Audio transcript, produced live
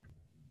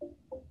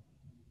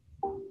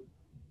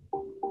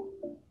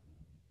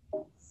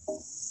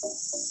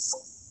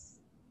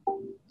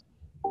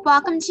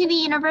Welcome to the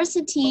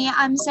university.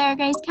 I'm Sarah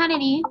Grace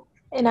Kennedy.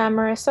 And I'm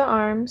Marissa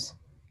Arms.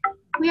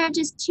 We are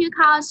just two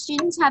college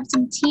students who have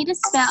some tea to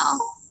spill.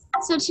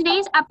 So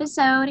today's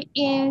episode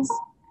is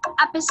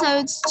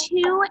episodes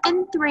 2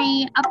 and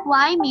 3 of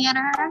Bly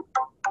Manor,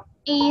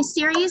 a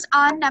series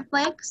on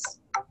Netflix.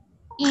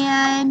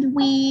 And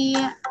we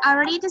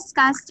already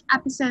discussed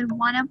episode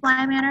 1 of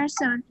Bly Manor,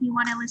 so if you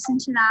want to listen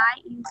to that,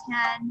 you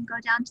can go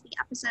down to the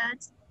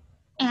episodes.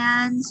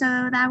 And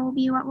so that will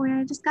be what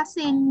we're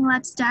discussing.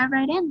 Let's dive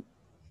right in.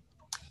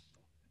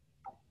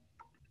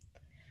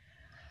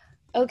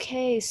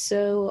 Okay,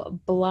 so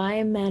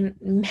Bly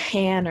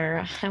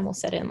Manor, I almost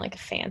said it in like a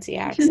fancy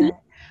accent.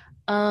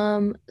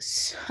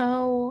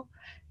 So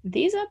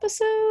these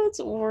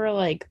episodes were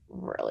like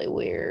really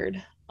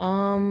weird.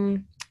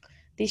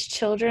 These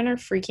children are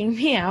freaking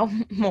me out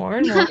more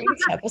and more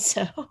each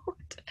episode.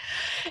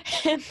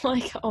 And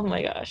like, oh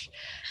my gosh,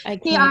 I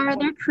can't.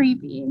 They're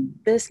creepy.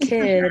 This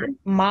kid,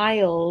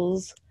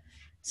 Miles.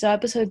 So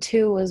episode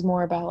 2 was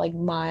more about like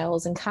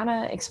Miles and kind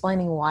of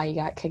explaining why he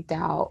got kicked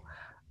out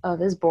of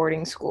his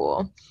boarding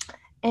school,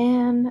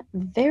 and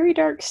very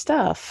dark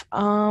stuff.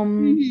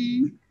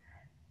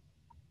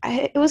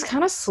 It was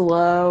kind of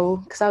slow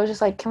because I was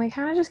just like, can we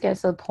kind of just get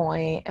to the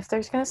point? If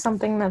there's gonna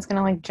something that's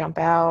gonna like jump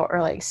out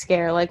or like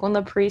scare, like when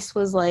the priest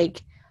was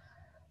like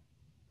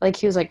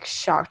he was like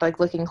shocked, like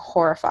looking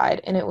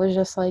horrified, and it was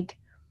just like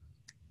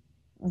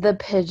the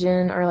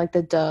pigeon or like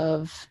the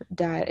dove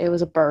died. It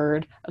was a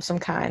bird of some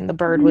kind. The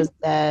bird was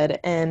dead,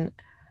 and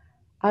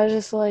I was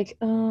just like,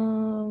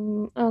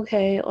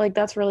 okay, like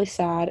that's really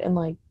sad and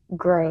like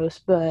gross,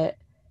 but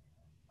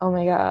oh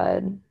my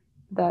God,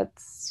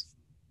 that's,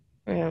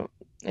 it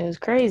was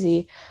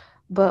crazy.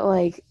 But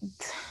like,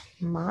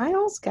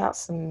 Miles got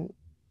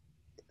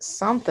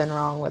something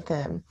wrong with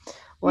him.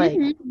 Like,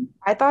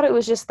 I thought it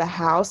was just the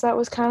house that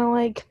was kind of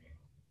like,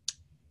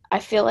 I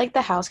feel like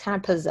the house kind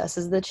of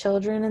possesses the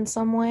children in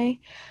some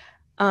way.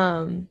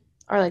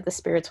 Or like the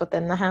spirits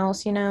within the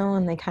house,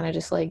 and they kind of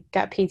just like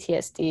got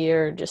PTSD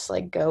or just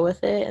like go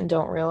with it and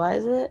don't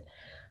realize it.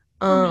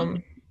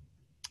 But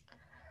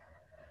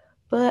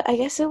I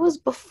guess it was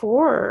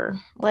before,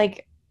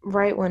 like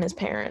right when his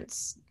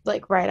parents,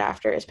 like right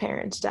after his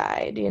parents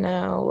died,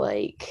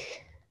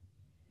 like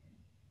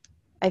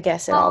I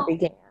guess it all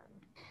began.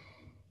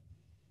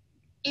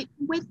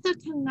 With the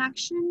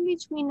connection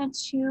between the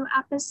two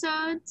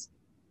episodes,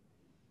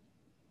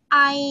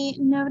 I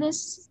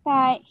noticed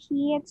that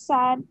he had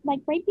said,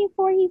 like right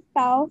before he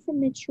fell from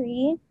the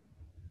tree,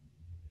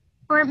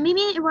 or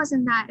maybe it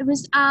wasn't that. It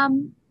was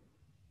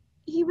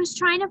he was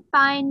trying to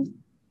find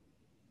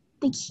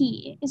the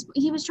key.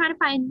 He was trying to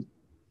find,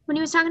 when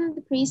he was talking to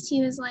the priest,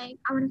 he was like,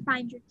 I want to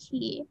find your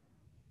key.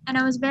 And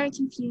I was very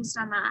confused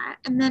on that.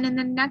 And then in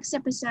the next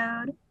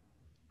episode,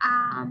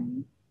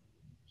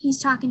 he's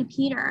talking to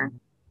Peter,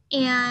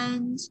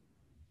 and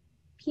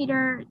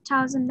Peter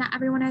tells him that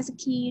everyone has a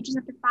key, you just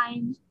have to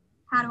find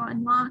how to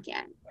unlock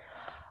it.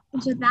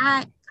 And so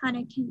that kind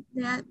of,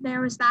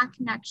 there was that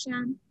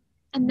connection.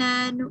 And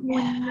then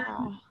when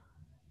you're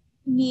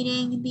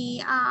meeting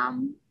the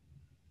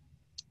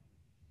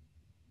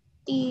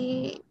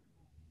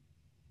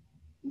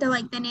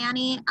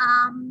nanny,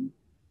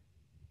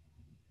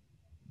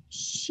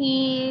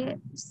 she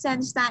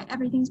says that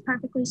everything's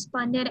perfectly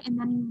splendid, and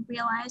then you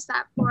realize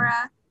that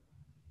Flora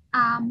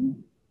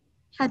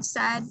had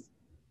said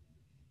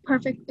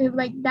perfect,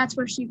 like that's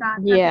where she got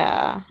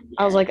yeah.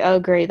 I was like, oh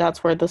great,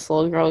 that's where this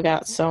little girl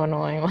got so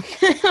annoying with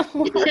him.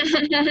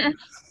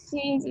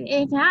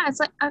 Yeah,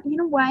 it's like, you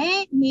know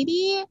what,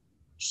 maybe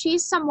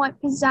she's somewhat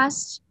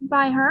possessed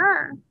by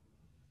her.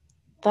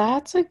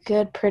 That's a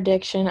good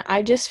prediction.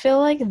 I just feel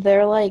like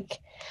they're like,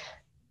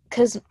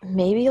 because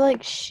maybe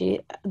like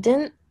she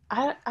didn't,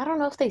 I don't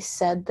know if they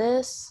said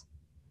this,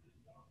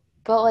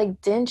 but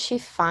like didn't she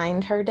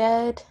find her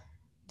dead?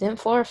 Didn't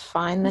Flora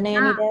find the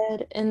nanny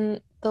dead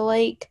in the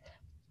lake?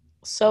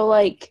 So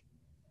like,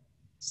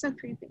 so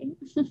creepy.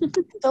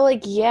 so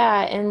like,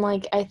 yeah, and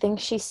like I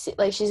think she's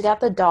got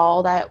the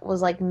doll that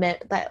was like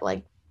meant that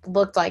like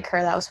looked like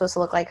her, that was supposed to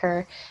look like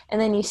her, and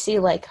then you see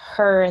like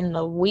her in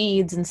the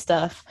weeds and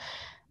stuff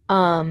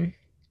in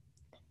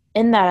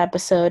that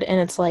episode, and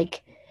it's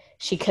like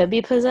she could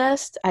be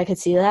possessed. I could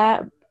see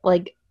that,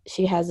 like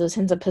she has those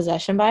hints of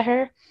possession by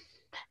her,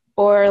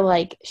 or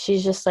like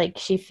she's just like,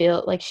 she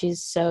feel like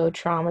she's so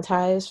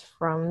traumatized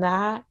from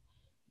that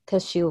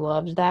because she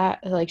loved that,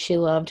 like she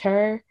loved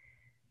her.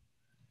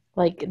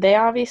 Like they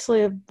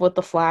obviously, with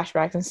the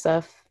flashbacks and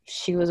stuff,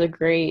 she was a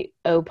great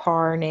au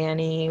pair,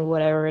 nanny,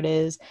 whatever it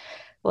is,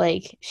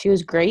 like she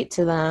was great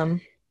to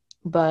them,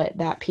 but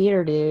that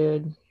Peter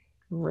dude,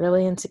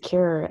 really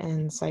insecure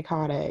and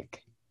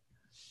psychotic.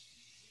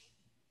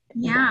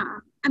 Yeah.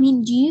 I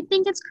mean, do you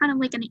think it's kind of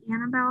like an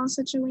Annabelle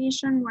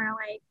situation where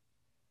like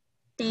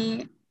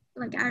they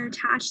like are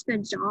attached to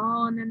the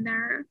doll and then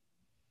they're...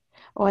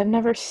 Oh, I've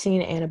never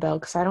seen Annabelle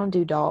because I don't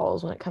do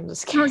dolls when it comes to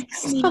scary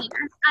stuff.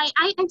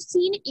 I've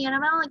seen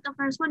Annabelle, like the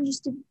first one,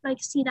 just to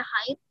like see the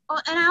hype. Oh,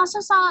 and I also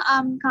saw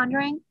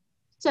Conjuring,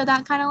 so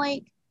that kind of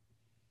like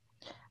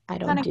I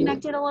kind don't of do.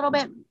 connected a little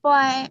bit,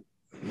 but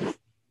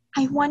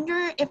I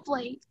wonder if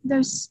like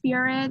those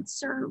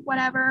spirits or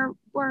whatever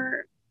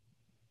are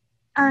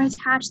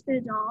attached to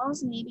the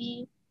dolls.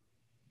 Maybe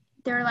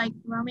they're like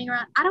roaming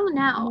around. I don't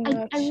Oh know. my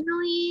I gosh.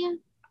 really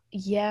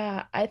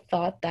Yeah, I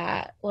thought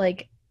that.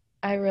 Like,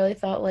 I really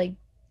thought, like,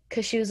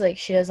 because she was like,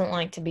 she doesn't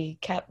like to be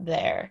kept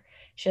there.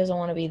 She doesn't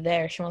want to be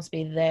there. She wants to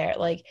be there.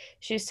 Like,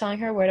 she was telling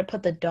her where to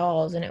put the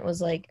dolls, and it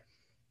was like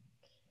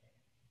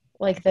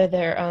they're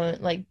their own,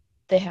 like,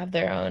 they have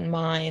their own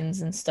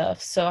minds and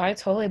stuff. So I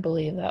totally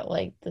believe that,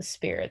 like, the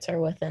spirits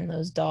are within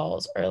those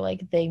dolls, or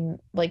like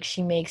like,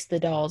 she makes the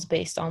dolls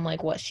based on,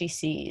 like, what she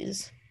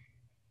sees.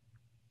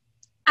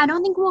 I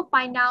don't think we'll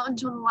find out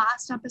until the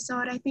last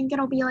episode. I think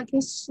it'll be like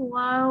this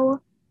slow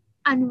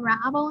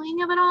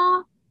unraveling of it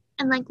all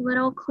and like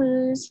little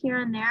clues here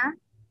and there.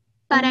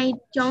 But Oh my I gosh,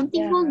 don't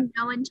think yeah. we'll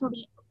know until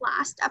the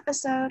last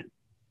episode.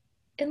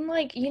 And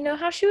like, you know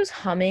how she was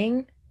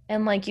humming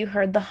and like you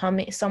heard the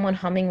humming, someone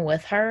humming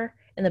with her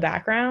in the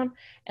background,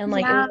 and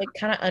like it was Yeah. like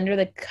kind of under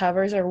the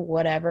covers or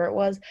whatever it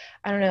was.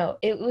 I don't know.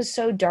 It was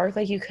so dark,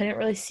 like you couldn't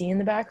really see in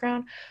the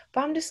background.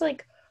 But I'm just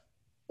like,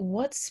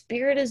 what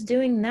spirit is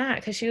doing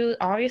that? Because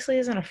obviously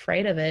isn't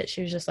afraid of it.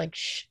 She was just like,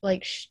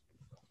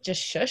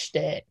 just shushed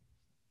it.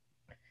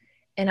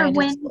 And Or I just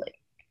when like,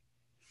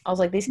 I was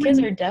like, these kids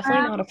when are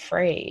definitely Flora, not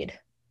afraid.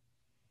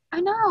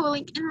 I know,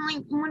 like and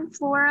like when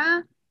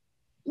Flora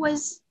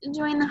was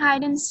doing the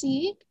hide and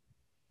seek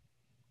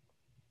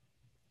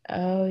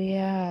Oh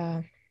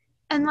yeah.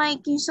 and like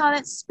you saw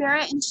that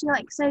spirit and she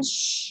like says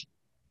shh.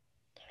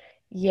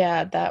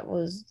 Yeah, that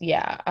was,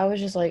 yeah. I was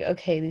just like,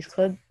 okay,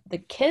 the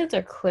kids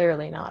are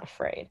clearly not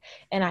afraid.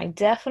 And I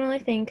definitely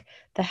think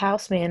the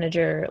house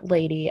manager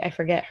lady, I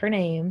forget her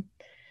name,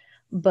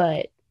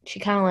 but she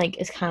kind of like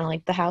is kind of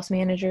like the house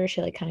manager.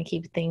 She like kind of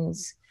keeps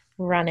things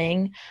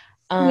running.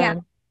 Yeah.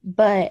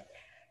 But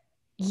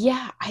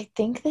yeah, I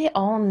think they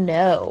all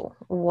know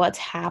what's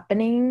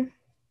happening,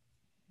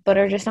 but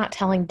are just not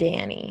telling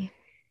Danny.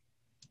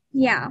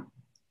 Yeah.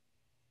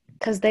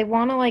 Because they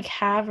want to like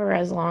have her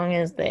as long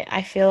as they,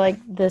 I feel like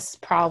this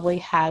probably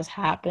has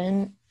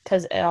happened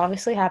because it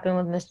obviously happened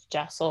with Miss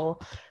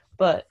Jessel,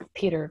 but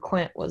Peter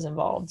Quint was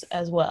involved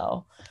as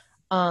well.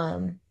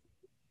 um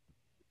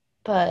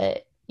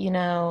but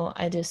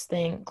I just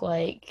think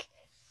like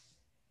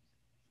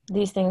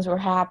these things were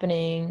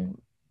happening,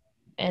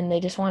 and they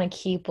just want to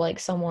keep like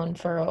someone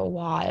for a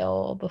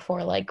while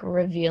before like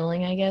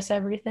revealing, I guess,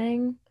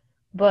 everything.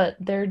 But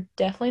they're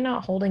definitely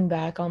not holding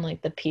back on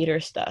like the Peter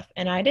stuff,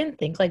 and I didn't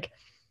think like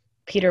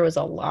Peter was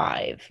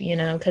alive,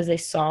 because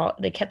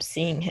they kept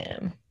seeing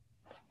him.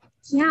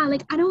 Yeah,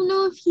 like I don't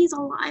know if he's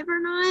alive or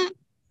not.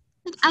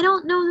 Like I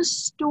don't know the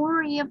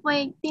story of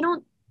like they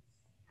don't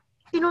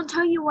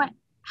tell you what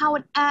how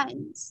it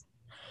ends.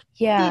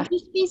 They Yeah,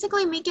 just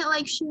basically make it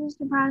like she was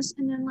depressed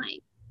and then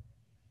like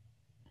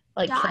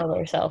like died. killed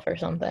herself or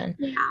something.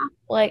 Yeah.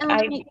 Like And I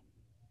like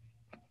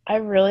I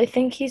really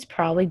think he's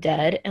probably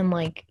dead, and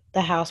like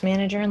the house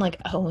manager and like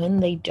Owen,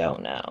 they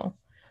don't know.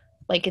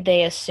 Like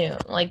they assume,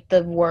 like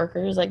the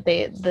workers, like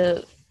they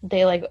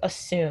like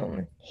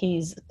assume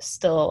he's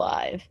still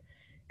alive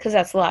because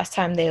that's the last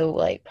time they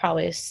like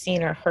probably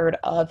seen or heard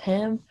of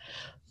him.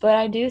 But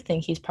I do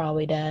think he's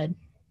probably dead.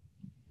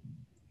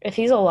 If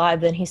he's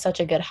alive, then he's such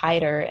a good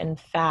hider and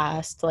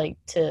fast, like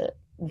to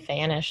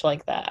vanish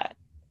like that.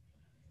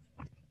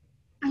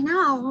 I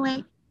know,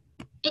 like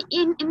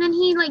and then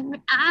he like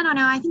I don't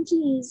know, I think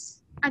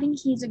he's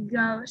a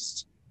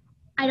ghost.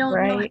 I don't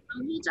know Right?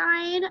 how he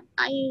died.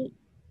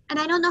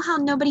 I don't know how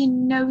nobody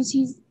knows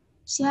he's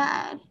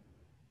dead.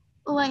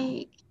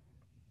 Like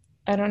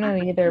I don't I know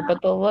don't either, know.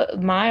 but the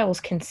Miles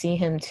can see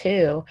him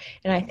too,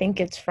 and I think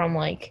it's from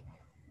like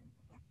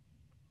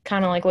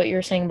kind of like what you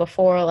were saying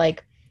before,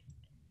 like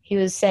he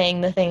was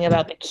saying the thing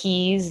about the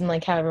keys and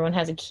like how everyone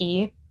has a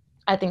key.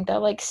 I think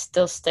that like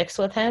still sticks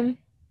with him,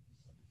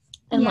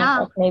 and like Yeah.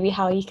 that's maybe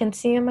how he can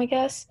see him, I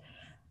guess.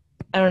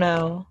 I don't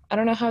know. I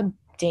don't know how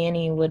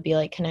Danny would be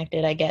like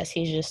connected. I guess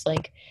he's just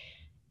like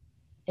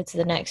it's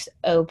the next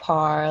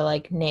Opar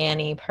like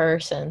nanny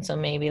person, so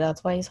maybe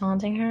that's why he's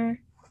haunting her.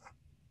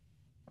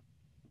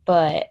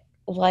 But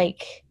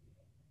like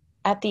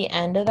at the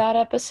end of that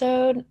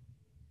episode,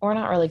 we're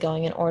not really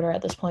going in order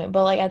at this point,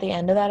 but like at the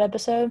end of that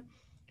episode,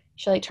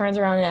 she like turns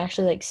around and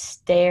actually like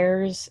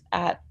stares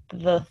at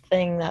the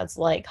thing that's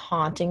like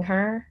haunting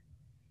her.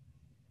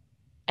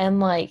 And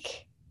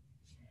like,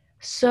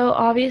 so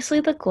obviously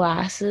the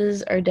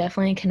glasses are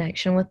definitely in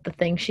connection with the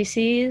thing she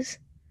sees,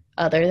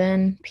 other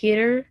than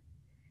Peter.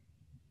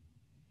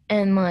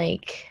 And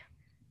like,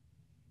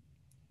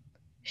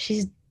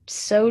 she's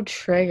so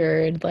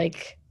triggered.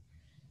 Like,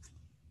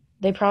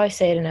 they probably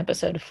say it in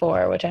episode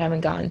 4, which I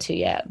haven't gotten to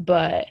yet,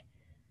 but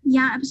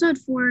Yeah, episode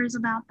 4 is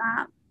about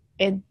that.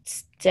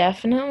 it's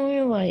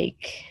definitely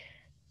like,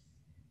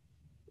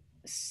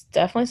 it's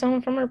definitely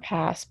someone from her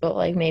past, but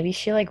like maybe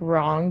she like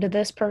wronged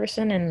this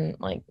person and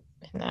like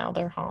now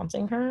they're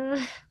haunting her.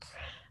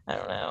 I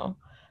don't know.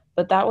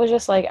 But that was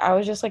just like, I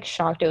was just like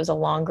shocked it was a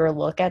longer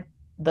look at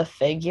the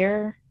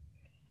figure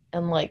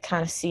and like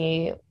kind of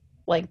see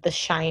like the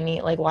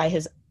shiny, like why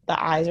the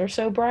eyes are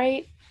so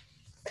bright,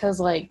 because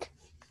like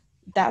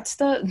that's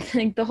the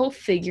like the whole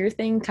figure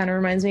thing kind of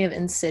reminds me of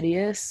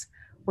Insidious,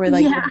 where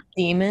like Yeah. the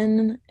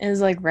demon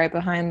is like right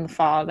behind the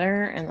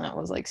father, and that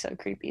was like so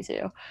creepy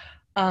too.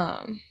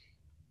 um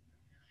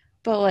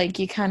but like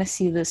you kind of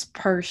see this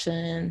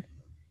person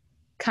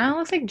kind of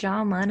looks like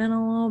John Lennon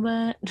a little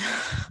bit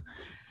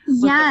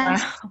with the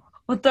Yes. round,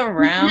 with the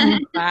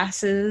round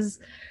glasses.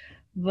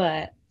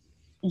 But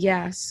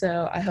yeah,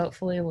 so I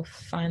hopefully will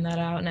find that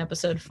out in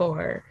episode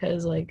 4,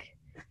 because like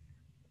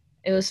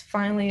it was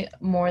finally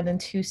more than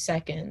 2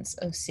 seconds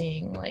of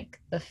seeing like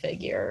the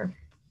figure.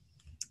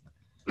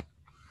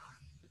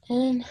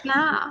 And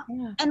Yeah.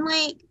 yeah. And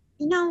like,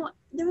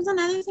 there was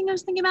another thing I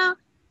was thinking about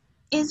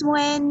is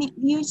when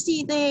you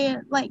see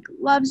the like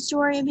love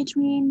story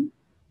between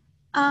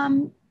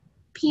um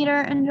Peter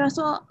and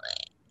Russell.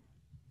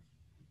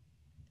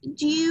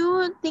 Do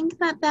you think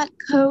that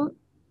coat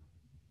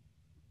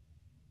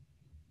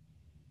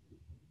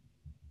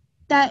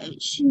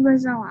that she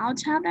wasn't allowed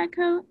to have that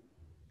coat?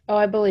 Oh,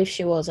 I believe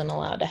she wasn't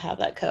allowed to have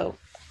that coat.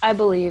 I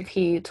believe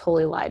he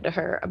totally lied to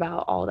her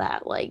about all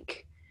that.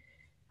 Like,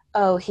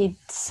 oh, he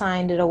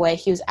signed it away.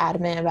 He was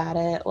adamant about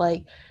it.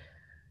 Like,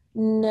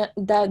 no,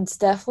 that's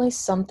definitely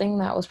something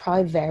that was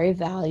probably very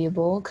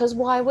valuable. Because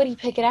why would he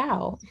pick it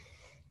out?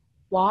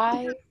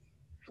 Why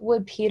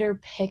would Peter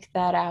pick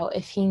that out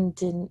if he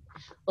didn't,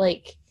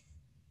 like,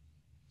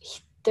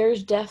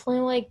 there's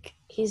definitely, like,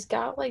 he's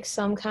got, like,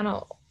 some kind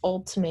of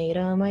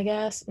ultimatum, I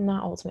guess.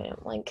 Not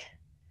ultimatum, like,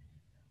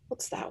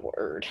 what's that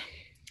word?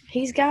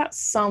 He's got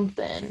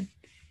something.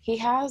 He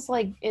has,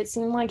 like, it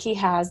seemed like he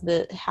has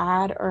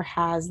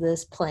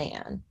this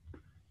plan.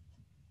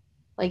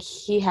 Like,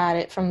 he had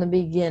it from the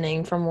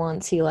beginning, from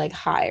once he, like,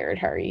 hired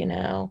her,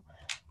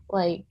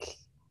 Like,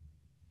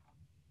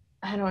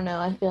 I don't know.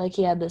 I feel like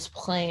he had this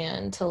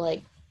plan to,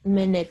 like,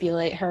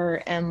 manipulate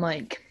her and,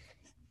 like,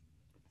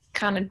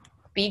 kind of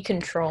be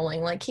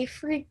controlling. Like, he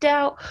freaked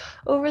out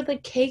over the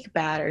cake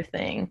batter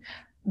thing.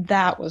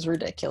 That was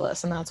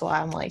ridiculous. And that's why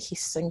I'm like,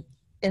 he's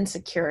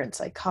insecure and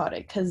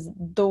psychotic, because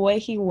the way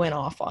he went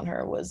off on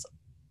her was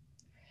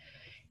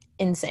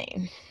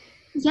insane.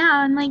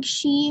 Yeah, and like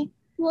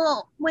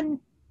when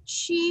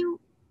she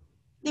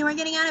they were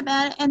getting out of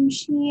bed and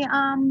she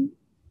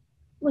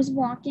was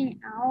walking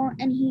out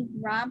and he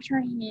grabbed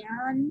her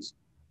hand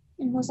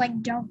and was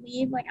like, "Don't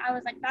leave." Like I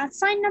was like, "That's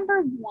sign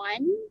number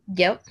 1."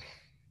 Yep.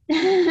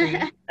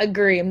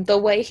 Agree. The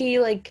way he,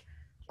 like,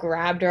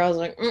 grabbed her, I was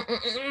like,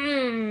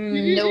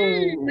 We no.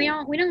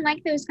 don't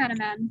like those kind of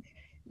men.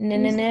 No,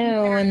 no,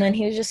 no. And then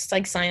he was just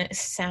like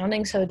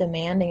sounding so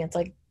demanding. It's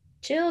like,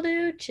 chill,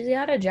 dude. She's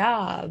got a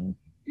job.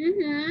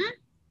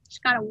 She's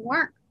gotta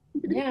work.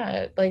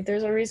 Yeah, like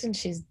there's a reason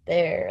she's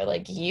there.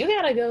 Like, you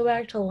gotta go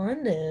back to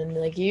London.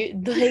 Like,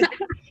 you like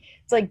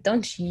it's like,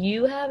 don't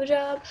you have a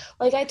job?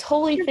 Like, I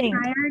totally Your think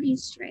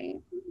priorities straight.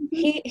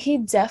 he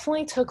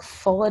definitely took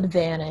full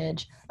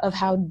advantage of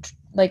how,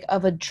 like,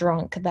 of a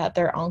drunk that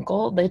their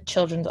uncle, the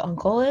children's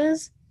uncle,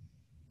 is,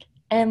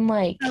 and Oh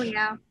like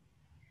yeah.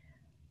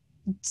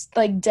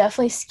 like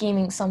definitely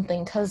scheming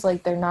something, because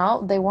like they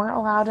weren't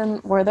allowed in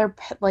where their,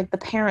 like, the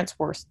parents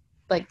were,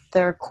 like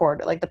their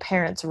court, like the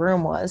parents'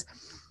 room was.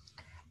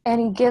 And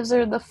he gives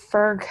her the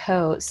fur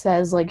coat,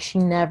 says like she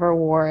never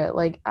wore it.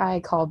 Like, I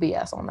call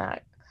BS on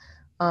that.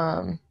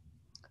 um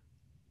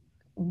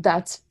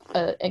that's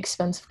an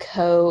expensive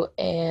coat,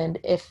 and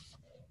if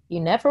you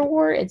never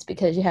wore it, it's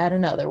because you had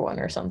another one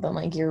or something.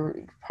 Like,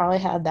 you probably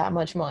had that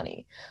much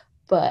money.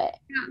 But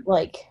Yeah.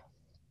 like,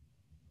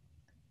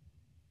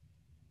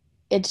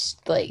 it's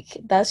like,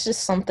 that's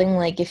just something,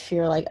 like, if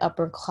you're like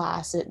upper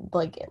class, it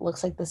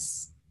looks like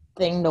this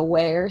thing to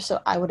wear, so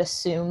I would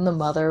assume the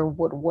mother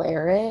would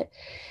wear it.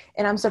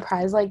 And I'm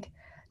surprised, like,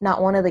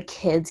 not one of the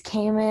kids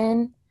came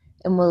in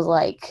and was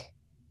like,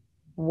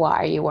 why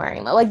are you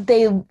wearing that? Like,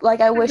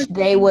 I I wish was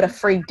they waiting would for have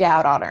freaked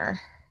out on her.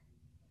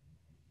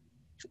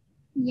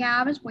 Yeah,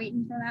 I was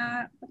waiting for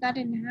that, but that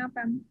didn't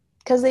happen.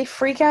 Because they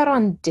freak out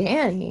on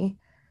Danny,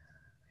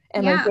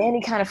 and like Yeah.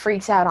 Danny kind of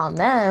freaks out on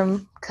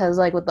them, because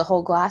like with the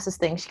whole glasses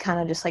thing, she kind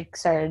of just like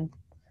started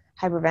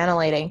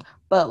hyperventilating.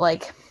 But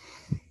like,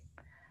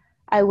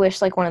 I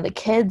wish like one of the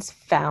kids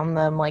found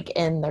them like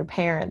in their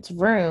parents'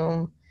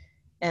 room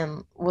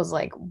and was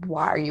like,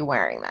 why are you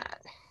wearing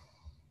that?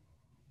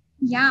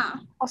 Yeah.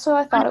 Also,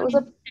 I thought it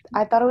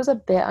was a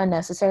bit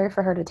unnecessary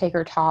for her to take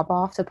her top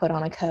off to put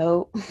on a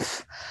coat.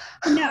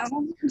 No. I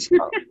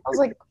was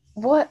like,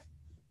 what?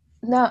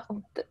 No,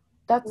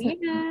 that's, We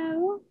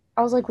know.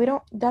 I was like, we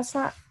don't, that's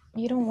not,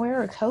 you don't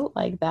wear a coat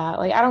like that.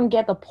 Like, I don't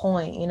get the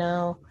point.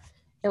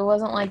 It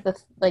wasn't like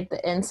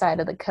the inside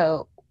of the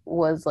coat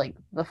was like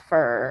the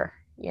fur.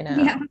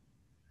 Yeah.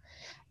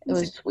 It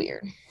was just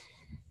weird.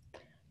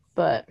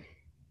 But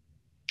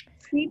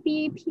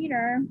Creepy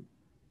Peter.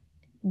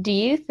 do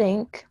you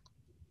think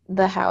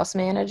the house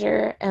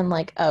manager and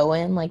like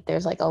Owen, like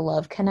there's like a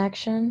love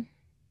connection?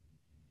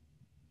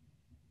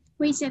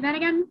 Wait, say that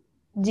again?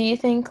 Do you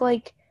think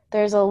like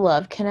there's a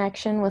love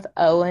connection with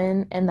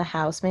Owen and the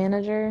house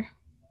manager?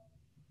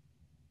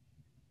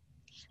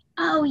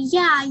 Oh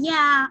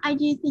yeah, I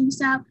do think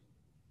so.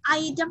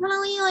 I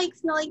definitely like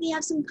feel like they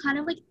have some kind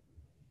of like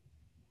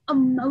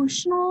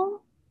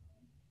emotional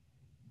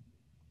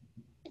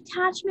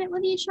attachment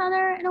with each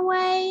other in a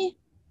way.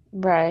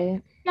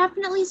 Right.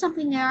 Definitely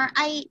something there.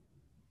 I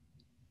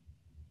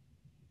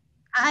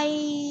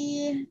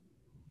I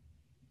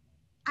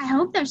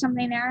hope there's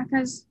something there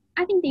because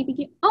I think they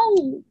became.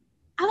 Oh,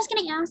 I was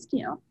gonna ask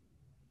you.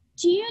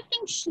 Do you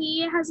think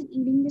she has an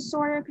eating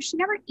disorder? Because she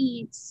never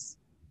eats.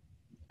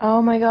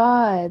 Oh my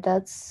God,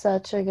 that's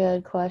such a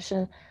good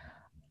question.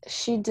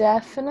 She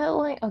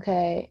definitely,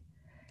 okay,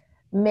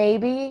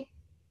 maybe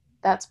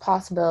that's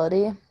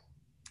possibility.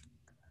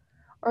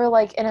 Or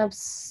like in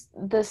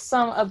this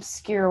some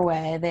obscure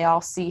way, they all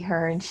see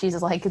her and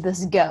she's like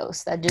this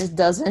ghost that just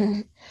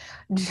doesn't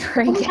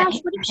Oh drink my gosh,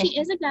 what if anything. she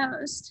is a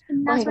ghost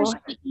and that's Like why she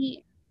can't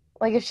eat?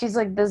 like if she's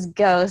like this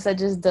ghost that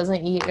just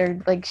doesn't eat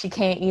or like she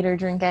can't eat or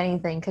drink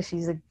anything because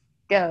she's a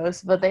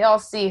ghost, but they all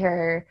see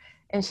her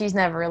and she's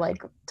never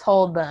like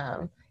told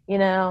them, you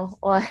know,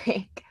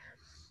 like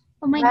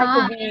Oh my that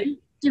could god, be.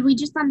 did we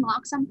just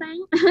unlock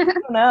something?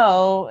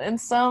 No, and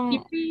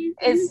some Series?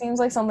 it seems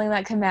like something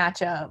that can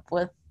match up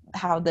with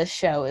how this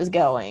show is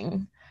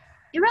going.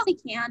 It really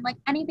can. Like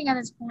anything at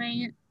this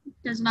point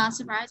does not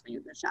surprise me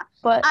with the show.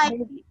 But I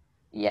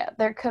yeah,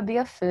 there could be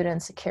a food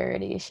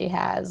insecurity she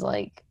has,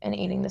 like an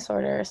eating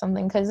disorder or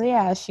something. Because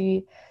yeah,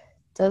 she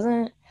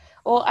doesn't.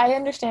 Well, I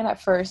understand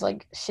at first,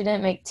 like she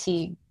didn't make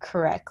tea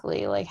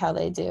correctly, like how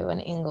they do in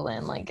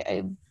England. Like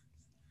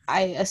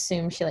I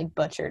assume she like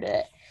butchered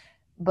it,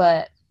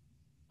 but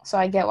so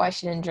I get why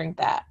she didn't drink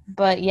that.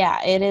 But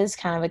yeah, it is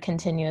kind of a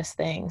continuous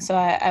thing. So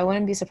I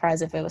wouldn't be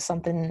surprised if it was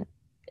something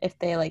if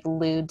they like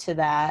allude to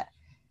that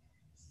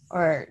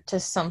or to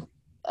some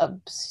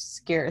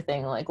obscure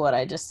thing like what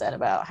I just said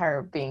about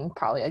her being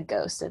probably a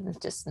ghost and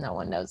just no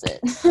one knows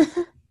it.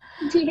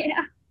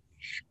 yeah.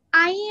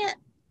 I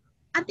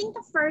I think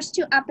the first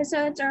two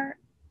episodes are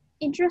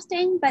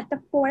interesting, but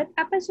the fourth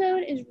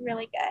episode is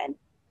really good.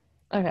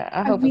 Okay,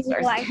 I I hope it really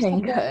starts liked the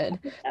getting fourth good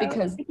episode.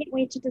 because I can't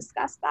wait to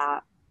discuss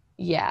that.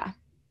 yeah,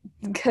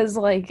 because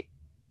like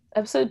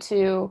episode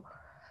 2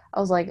 I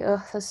was like,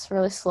 ugh, this is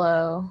really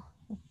slow.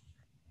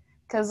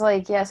 Because,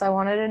 like, yes, I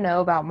wanted to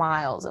know about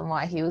Miles and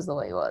why he was the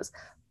way he was,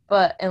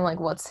 but and like,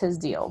 what's his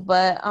deal?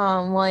 But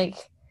like,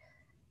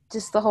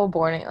 just the whole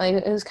boarding, like,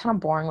 it was kind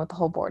of boring with the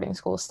whole boarding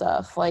school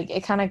stuff. Like,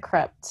 it kind of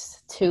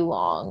crept too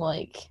long.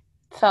 Like,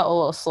 felt a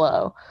little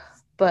slow.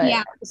 But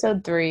Yeah.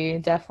 episode 3,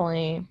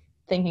 definitely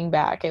thinking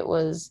back, it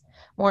was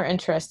more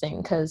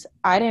interesting because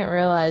I didn't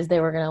realize they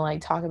were gonna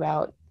like talk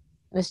about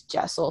Miss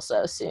Jessel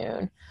so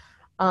soon.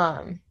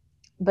 Um,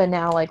 but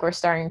now like we're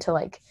starting to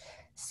like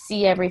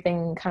see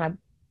everything kind of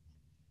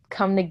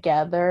come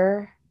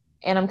together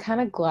and I'm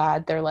kind of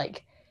glad they're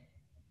like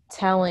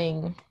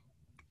telling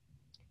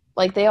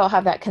like they all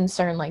have that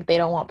concern like they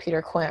don't want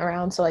Peter Quint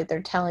around so like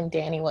they're telling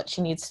Danny what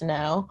she needs to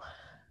know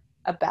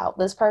about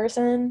this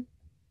person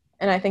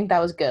and I think that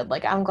was good.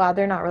 Like I'm glad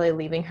they're not really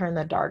leaving her in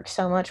the dark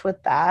so much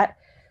with that,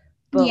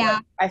 but like Yeah.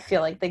 I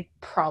feel like they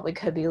probably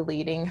could be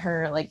leaving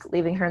her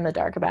in the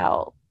dark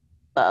about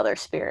the other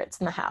spirits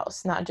in the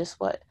house, not just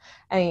what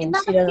I mean And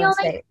she doesn't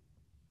say.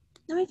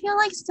 that would feel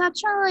like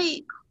such a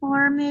like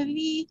horror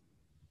movie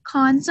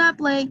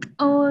concept, like,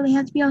 oh, they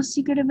have to be all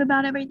secretive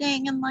about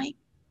everything and like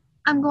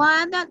I'm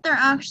glad that they're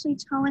actually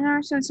telling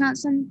her so it's not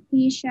some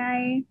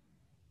cliche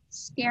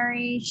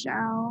scary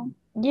show.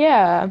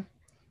 Yeah,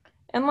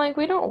 and like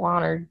we don't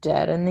want her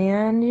dead in the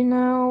end, you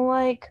know,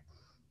 like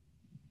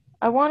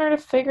I want her to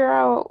figure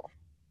out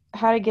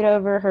how to get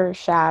over her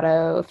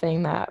shadow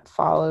thing that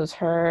follows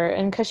her.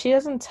 And because she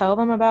doesn't tell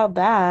them about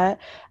that,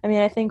 I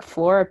mean, I think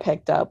Flora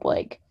picked up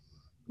like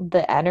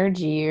the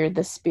energy or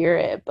the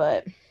spirit,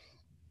 but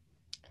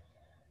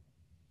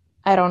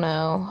I don't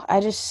know.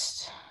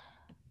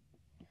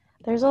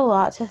 There's a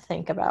lot to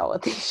think about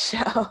with these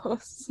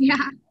shows.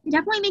 Yeah, it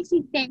definitely makes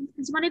you think.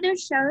 It's one of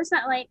those shows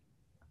that like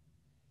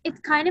it's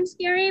kind of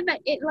scary,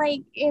 but it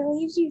like it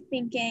leaves you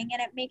thinking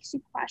and it makes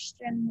you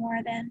question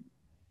more than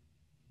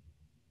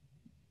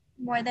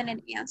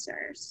it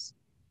answers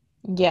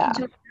Yeah.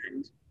 until the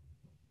end.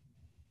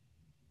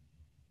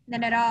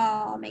 Then it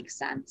all makes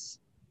sense.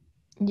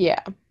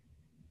 Yeah.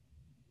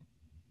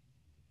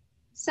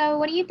 So,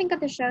 what do you think of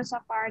the show so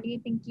far? Do you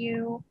think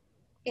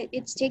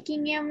it's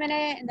taking you a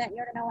minute and that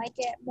you're gonna like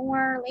it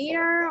more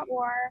later,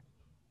 or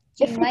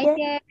do you If it like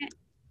get it?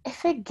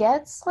 if it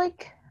gets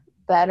like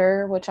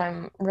better, which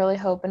I'm really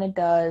hoping it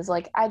does,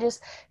 like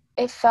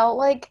it felt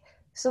like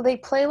so they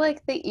play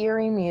like the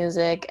eerie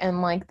music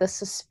and like the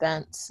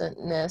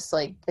suspenseness,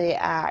 like they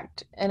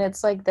act, and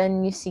it's like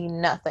then you see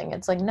nothing.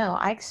 It's like no,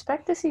 I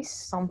expect to see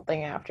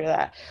something after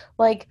that.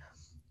 Like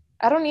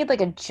I don't need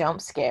like a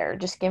jump scare.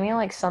 Just give me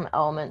like some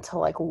element to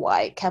like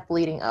why it kept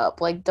leading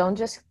up. Like don't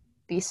just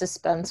be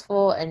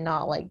suspenseful and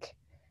not like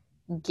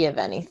give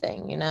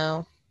anything, you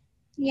know?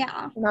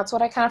 Yeah. And that's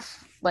what I kind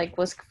of like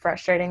was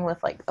frustrating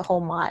with like the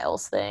whole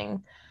Miles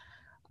thing.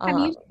 Have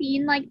Um, you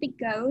seen like the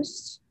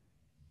ghost?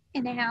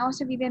 in the house.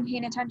 Have you been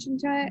paying attention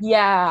to it?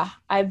 Yeah,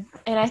 I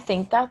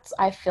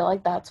feel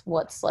like that's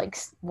what's like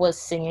was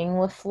singing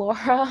with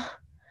Flora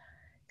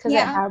because it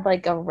Yeah. had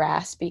like a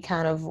raspy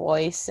kind of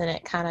voice and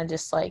it kind of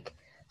just like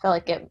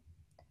felt like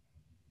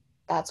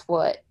that's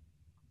what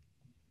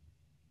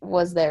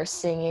was there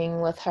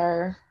singing with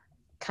her.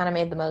 Kind of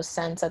made the most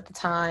sense at the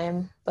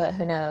time, but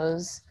who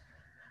knows.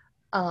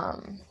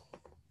 Um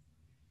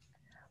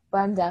but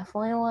I'm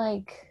definitely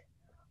like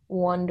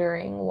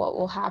wondering what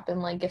will happen,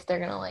 like if they're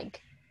gonna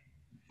like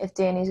if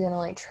Danny's gonna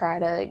like try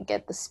to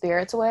get the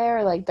spirits away,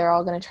 or like they're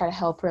all gonna try to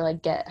help her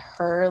like get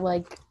her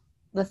like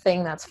the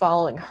thing that's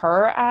following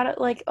her out of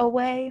like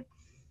away.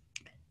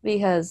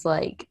 Because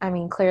like I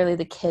mean clearly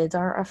the kids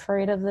aren't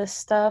afraid of this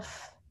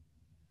stuff.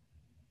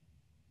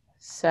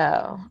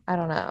 So I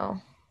don't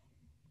know.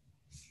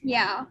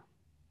 Yeah.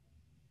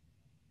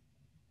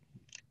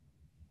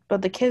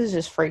 But the kids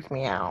just freak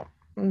me out.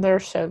 They're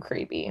so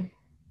creepy.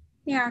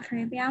 Yeah,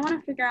 creepy. I want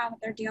to figure out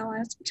what their deal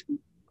is.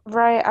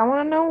 Right. I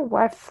want to know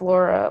why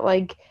Flora,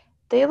 like,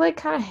 they, like,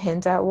 kind of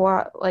hint at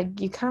what,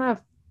 like, you kind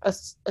of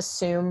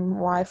assume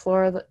why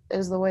Flora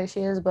is the way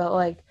she is, but,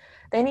 like,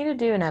 they need to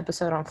do an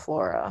episode on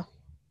Flora.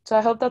 So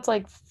I hope that's,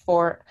 like,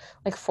 four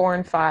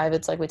and five.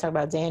 It's like we talk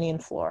about Danny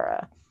and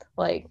Flora.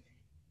 Like,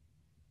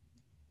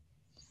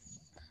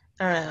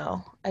 I don't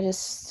know.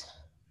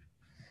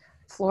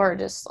 Flora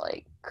just,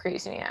 like,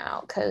 creeps me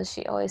out because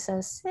she always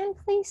says,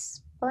 simply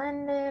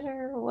splendid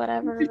or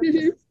whatever.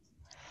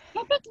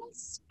 Perfectly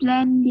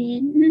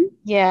splendid.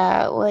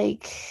 Yeah,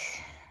 like,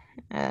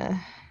 uh,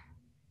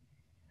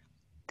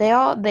 they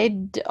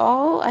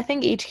all I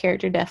think each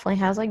character definitely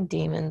has like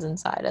demons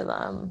inside of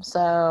them.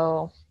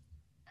 So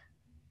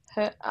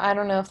I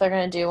don't know if they're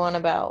going to do one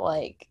about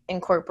like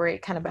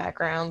incorporate kind of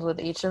backgrounds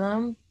with each of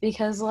them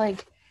because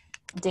like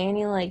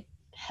Danny like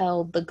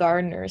held the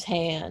gardener's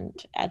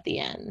hand at the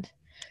end.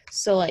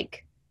 So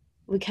like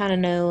we kind of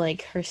know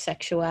like her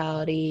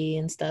sexuality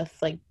and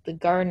stuff. Like the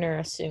gardener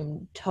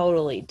assumed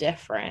totally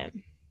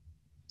different.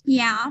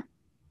 Yeah,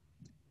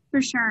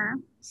 for sure.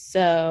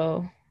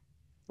 So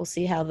we'll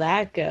see how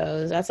that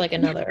goes. That's like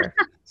another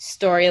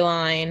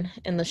storyline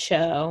in the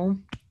show.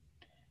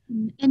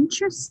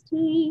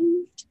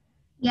 Interesting.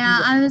 Yeah,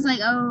 Yeah. I was like,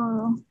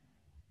 oh,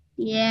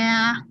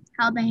 yeah.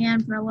 Held the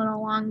hand for a little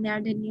long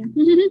there, didn't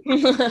you?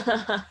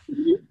 I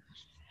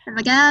was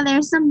like, oh,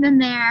 there's something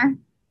there.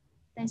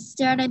 They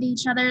stared at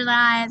each other's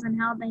eyes and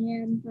held the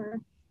hand for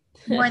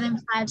more than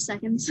 5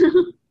 seconds.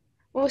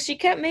 Well,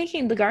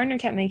 the gardener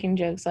kept making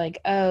jokes like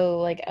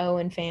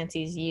Owen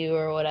fancies you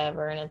or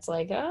whatever. And it's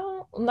like,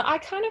 oh, I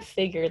kind of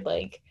figured,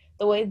 like,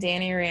 the way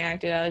Danny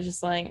reacted, I was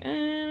just like,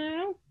 I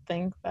don't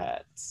think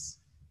that's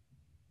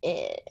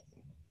it.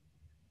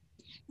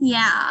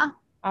 Yeah.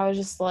 I was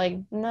just like,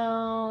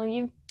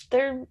 no,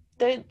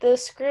 the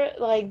script,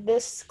 like,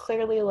 this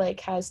clearly, like,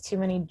 has too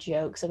many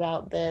jokes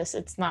about this.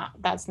 That's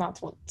not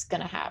what's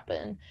gonna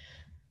happen.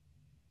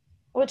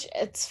 Which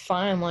it's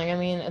fine. Like, I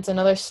mean, it's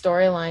another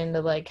storyline to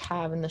like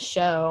have in the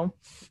show,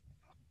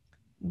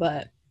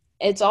 but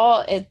it's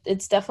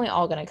definitely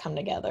all gonna come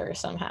together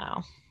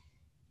somehow.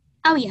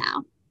 Oh, yeah.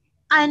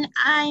 And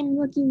I'm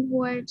looking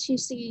forward to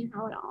seeing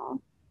how it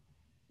all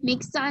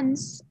makes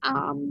sense.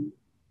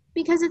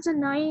 Because it's a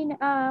 9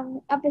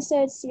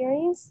 episode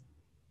series.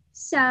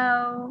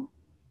 So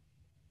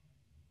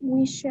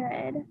we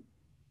should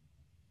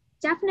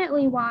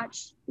definitely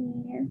watch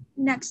the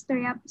next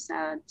 3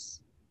 episodes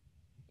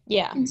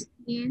Yeah. and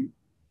see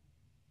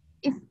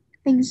if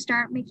things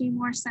start making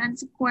more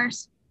sense. Of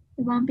course,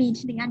 it won't be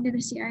to the end of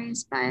the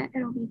series, but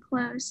it'll be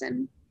close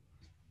and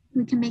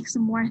we can make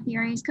some more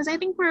theories because I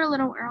think we're a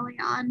little early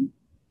on.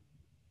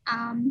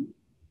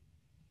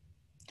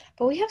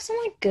 But we have some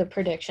like good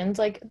predictions.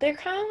 Like they're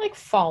kind of like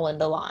fall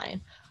into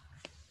line.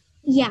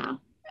 Yeah,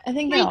 I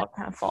think it like all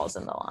kind of falls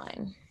into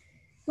line.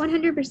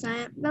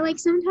 100%. But like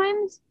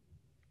sometimes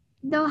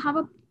they'll have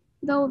a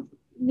they'll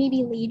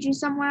maybe lead you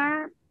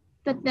somewhere,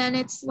 but then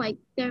it's like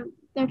they're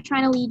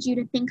trying to lead you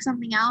to think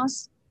something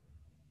else,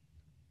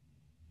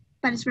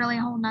 but it's really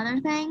a whole nother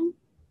thing.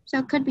 So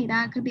it could be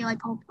that. It could be like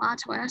a whole plot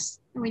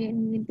twist that we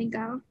didn't even think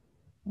of.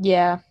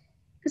 Yeah.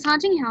 Because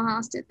Haunting Hill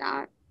House did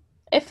that.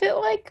 If it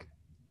like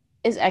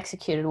is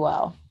executed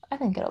well, I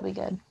think it'll be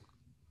good.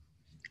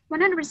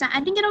 100%.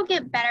 I think it'll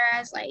get better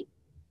as like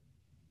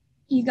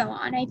you go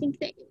on. I think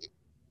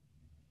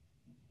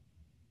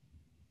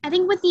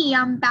with the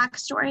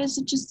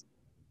backstories,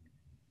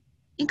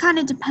 it kind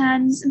of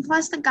depends. And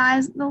plus, the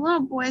little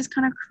boy is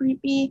kind of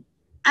creepy.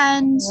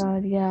 And Oh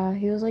God, yeah,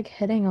 he was like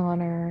hitting on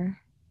her.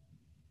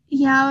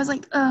 yeah, I was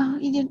like, oh,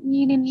 you didn't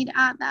need to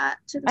add that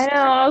to the I know.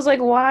 story. I was like,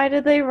 why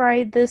did they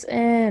write this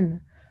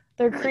in?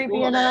 They're Like, creepy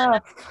what?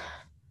 enough.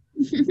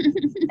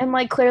 And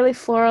like clearly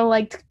Flora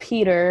liked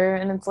Peter,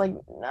 and it's like,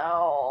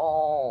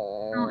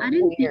 Oh, no, I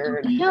didn't think.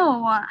 weird. Ew,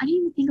 I didn't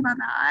even think about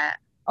that.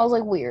 I was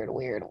like, weird, Oh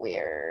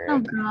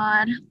weird.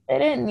 God. They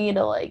didn't need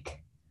to like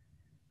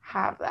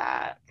have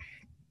that.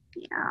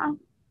 Yeah,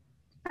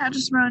 that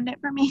just ruined it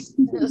for me.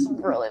 It was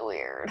really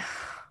weird.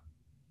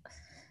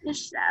 The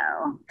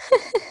show.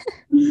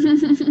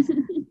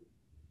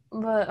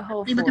 But Maybe we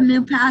hopefully. can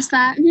move past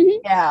that.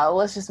 Yeah,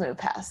 let's just move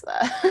past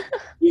that.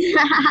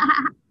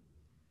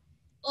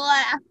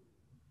 Oh,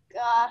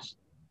 gosh.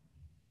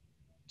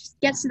 Just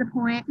get to the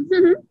point.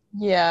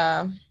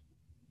 Yeah.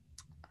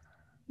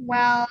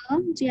 Well,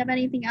 do you have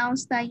anything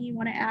else that you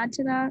want to add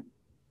to that?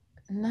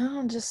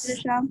 No, To the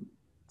just show?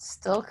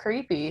 still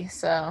creepy.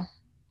 So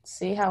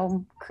see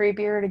how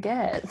creepier it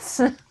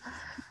gets.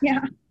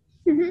 Yeah.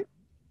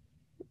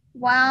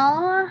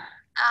 Well,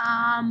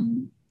 I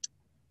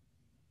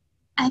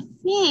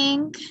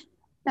think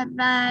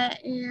that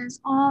is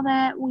all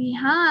that we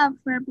have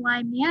for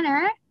Bly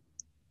Manor.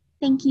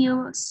 Thank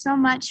you so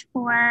much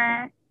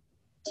for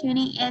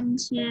tuning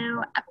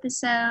into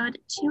episode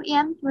 2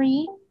 and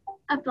 3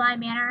 of Bly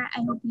Manor.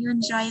 I hope you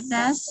enjoyed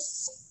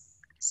this.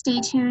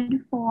 Stay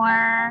tuned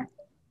for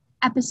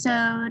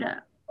episode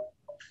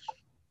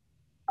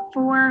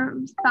 4,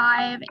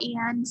 5,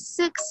 and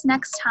 6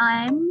 next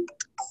time.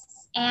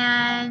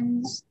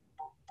 And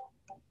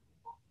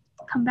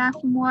come back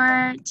for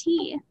more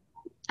tea.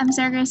 I'm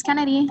Sarah Grace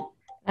Kennedy.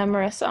 I'm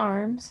Marissa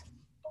Arms.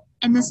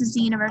 And this is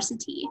the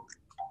University.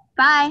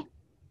 Bye.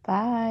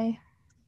 Bye.